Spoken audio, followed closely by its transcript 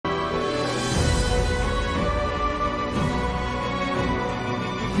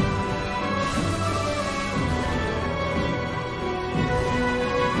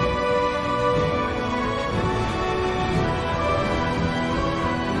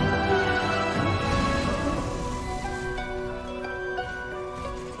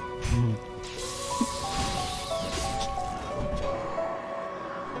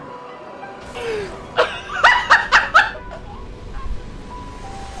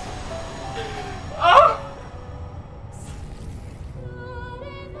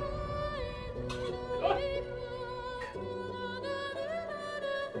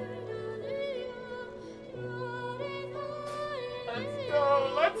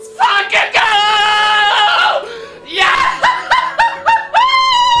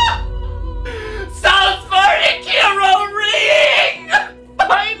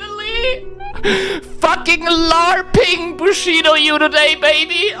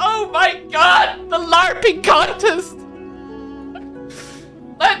Oh my god! The LARPing contest!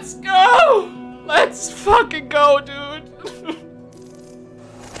 Let's go! Let's fucking go, dude!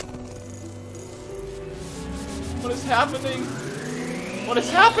 What is happening? What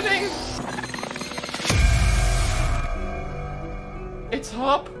is happening? It's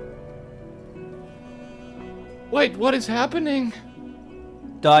Hop. Wait, what is happening?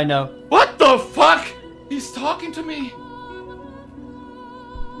 Dino. What the fuck? He's talking to me.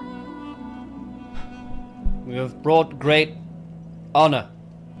 We have brought great honor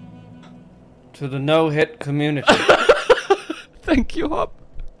to the no-hit community. Thank you, Hop.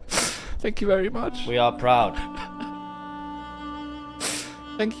 Thank you very much. We are proud.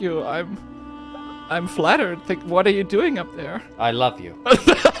 Thank you. I'm flattered. What are you doing up there? I love you.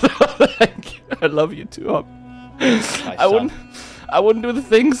 Thank you. I love you too, Hop. I wouldn't do the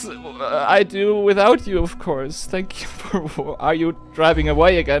things I do without you, of course. Thank you for... Are you driving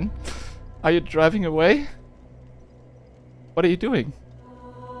away again? Are you driving away? What are you doing?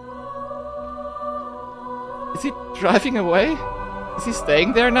 Is he driving away? Is he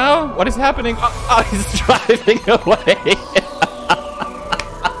staying there now? What is happening? Oh, he's driving away.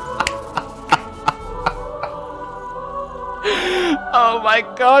 Oh my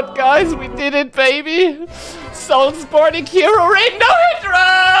god, guys, we did it, baby! Soul Sporting Hero Ring, no hit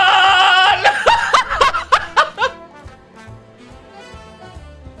run!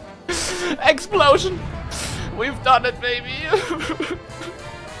 Explosion! We've done it, baby!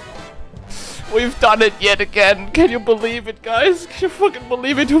 We've done it yet again. Can you believe it, guys? Can you fucking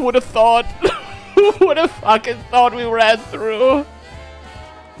believe it? Who would have thought? Who would have fucking thought we ran through?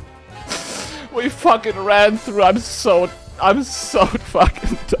 We fucking ran through. I'm so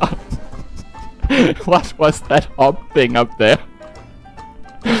fucking dumb. What was that Hop thing up there?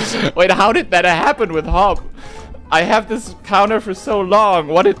 Wait, how did that happen with Hop? I have this counter for so long.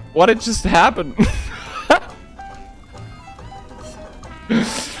 What did just happen?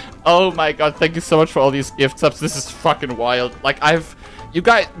 Oh my god, thank you so much for all these gift subs. This is fucking wild. Like, you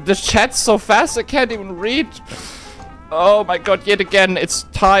guys, the chat's so fast I can't even read. Oh my god, yet again, it's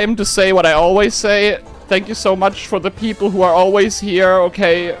time to say what I always say. Thank you so much for the people who are always here,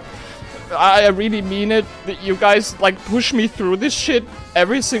 okay? I really mean it. You guys, like, push me through this shit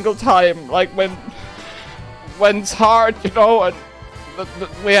every single time. Like, when it's hard, you know, and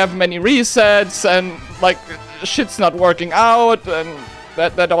we have many resets, and, like, shit's not working out, and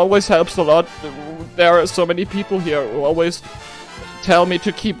that always helps a lot. There are so many people here who always tell me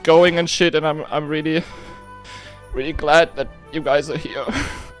to keep going and shit, and I'm really glad that you guys are here.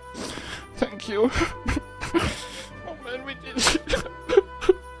 Thank you. Oh man, we did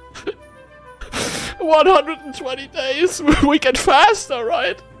it. 120 days. We get faster,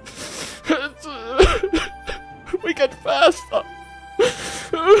 right? We get faster.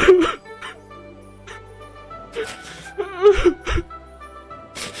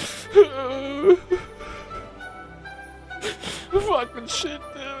 Fucking shit,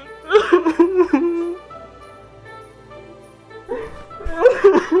 dude.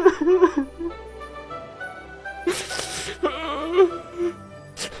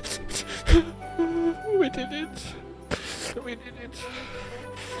 We did it. We did it.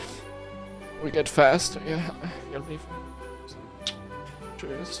 We get faster, yeah. You'll leave.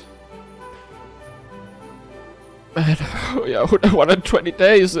 Cheers. Man, oh yeah, 120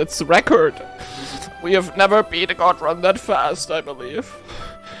 days, it's a record. We have never beat a god run that fast, I believe.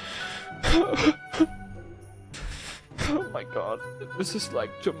 Oh my god, this is like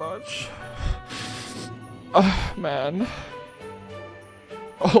too much. Oh man.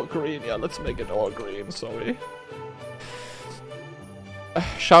 All green, yeah, let's make it all green, sorry.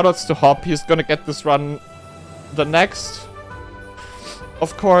 Shoutouts to Hop, he's gonna get this run the next.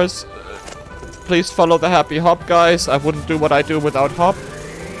 Of course, please follow the happy Hop, guys. I wouldn't do what I do without Hop.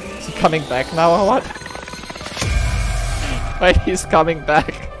 Is he coming back now or what? Wait, he's coming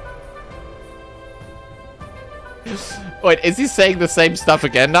back. Wait, is he saying the same stuff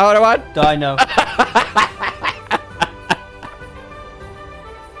again now or what? Dino.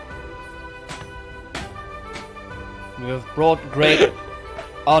 We have brought great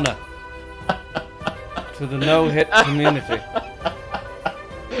honor to the no-hit community.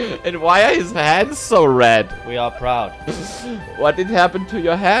 And why are his hands so red? We are proud. What did happen to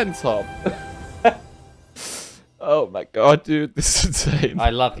your hands, Hop? Oh my god, dude, this is insane.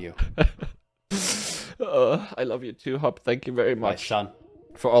 I love you. I love you too, Hop. Thank you very much. My son.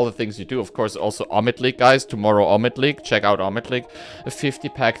 For all the things you do. Of course, also Omid League, guys. Tomorrow, Omid League. Check out Omid League. A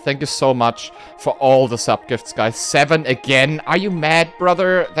 50-pack. Thank you so much for all the sub gifts, guys. 7 again. Are you mad,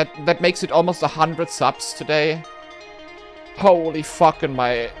 brother? That makes it almost 100 subs today. Holy fucking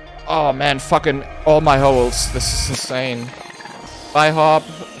my... Oh man, fucking all my holes. This is insane. Bye, Hob.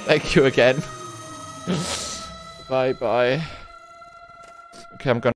 Thank you again. Bye-bye. Okay, I'm gonna...